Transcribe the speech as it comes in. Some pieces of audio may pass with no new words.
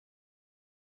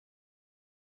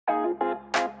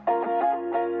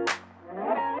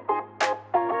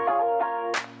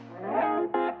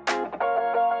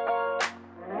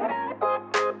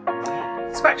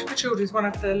Action for Children is one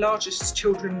of the largest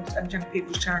children and young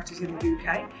people's charities in the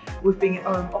UK. We've been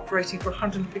operating for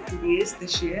 150 years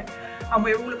this year, and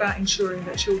we're all about ensuring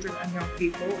that children and young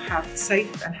people have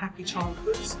safe and happy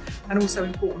childhoods, and also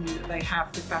importantly that they have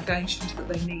the foundations that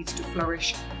they need to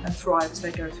flourish and thrive as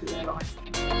they go through their life.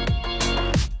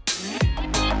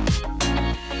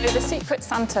 The Secret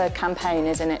Santa campaign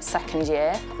is in its second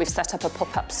year. We've set up a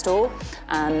pop-up store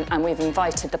and we've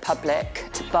invited the public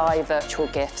to buy virtual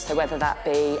gifts, so whether that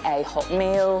be a hot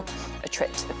meal, a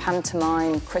trip to the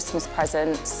pantomime, Christmas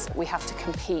presents. We have to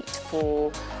compete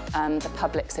for the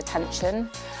public's attention.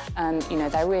 You know,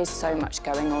 there is so much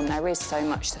going on, there is so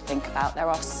much to think about, there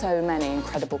are so many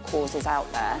incredible causes out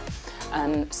there.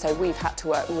 So we've had to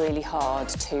work really hard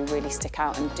to really stick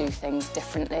out and do things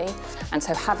differently. And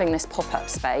so having this pop-up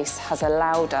space has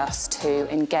allowed us to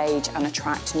engage and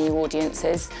attract new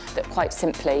audiences that quite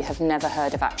simply have never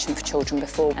heard of Action for Children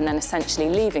before, and then essentially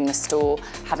leaving the store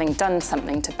having done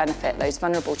something to benefit those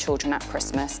vulnerable children at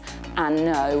Christmas and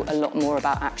know a lot more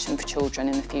about Action for Children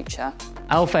in the future.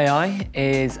 Alpha AI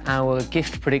is our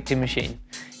gift predicting machine.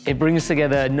 It brings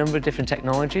together a number of different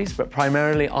technologies, but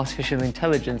primarily artificial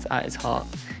intelligence at its heart.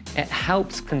 It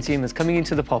helps consumers coming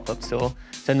into the pop-up store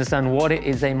to understand what it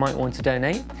is they might want to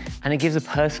donate, and it gives a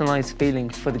personalised feeling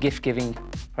for the gift-giving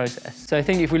process. So I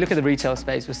think if we look at the retail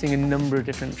space, we're seeing a number of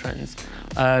different trends.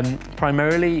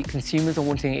 Primarily, consumers are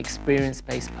wanting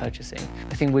experience-based purchasing.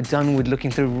 I think we're done with looking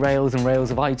through rails and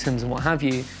rails of items and what have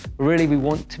you. But really, we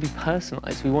want to be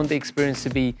personalised. We want the experience to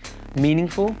be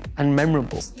meaningful and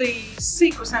memorable. The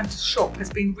Secret Santa shop has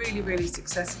been really, really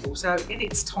successful. So in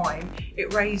its time,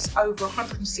 it raised over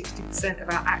 160% of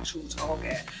our actual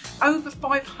target. Over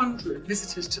 500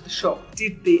 visitors to the shop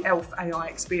did the Elf AI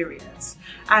experience.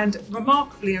 And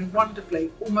remarkably and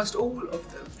wonderfully, almost all of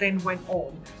them then went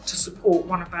on to support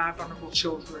one of our vulnerable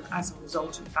children as a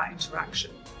result of that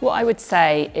interaction. What I would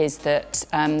say is that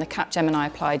the Capgemini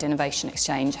Applied Innovation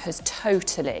Exchange has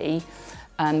totally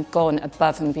gone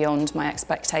above and beyond my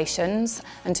expectations,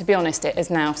 and to be honest, it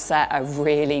has now set a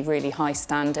really, really high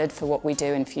standard for what we do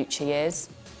in future years.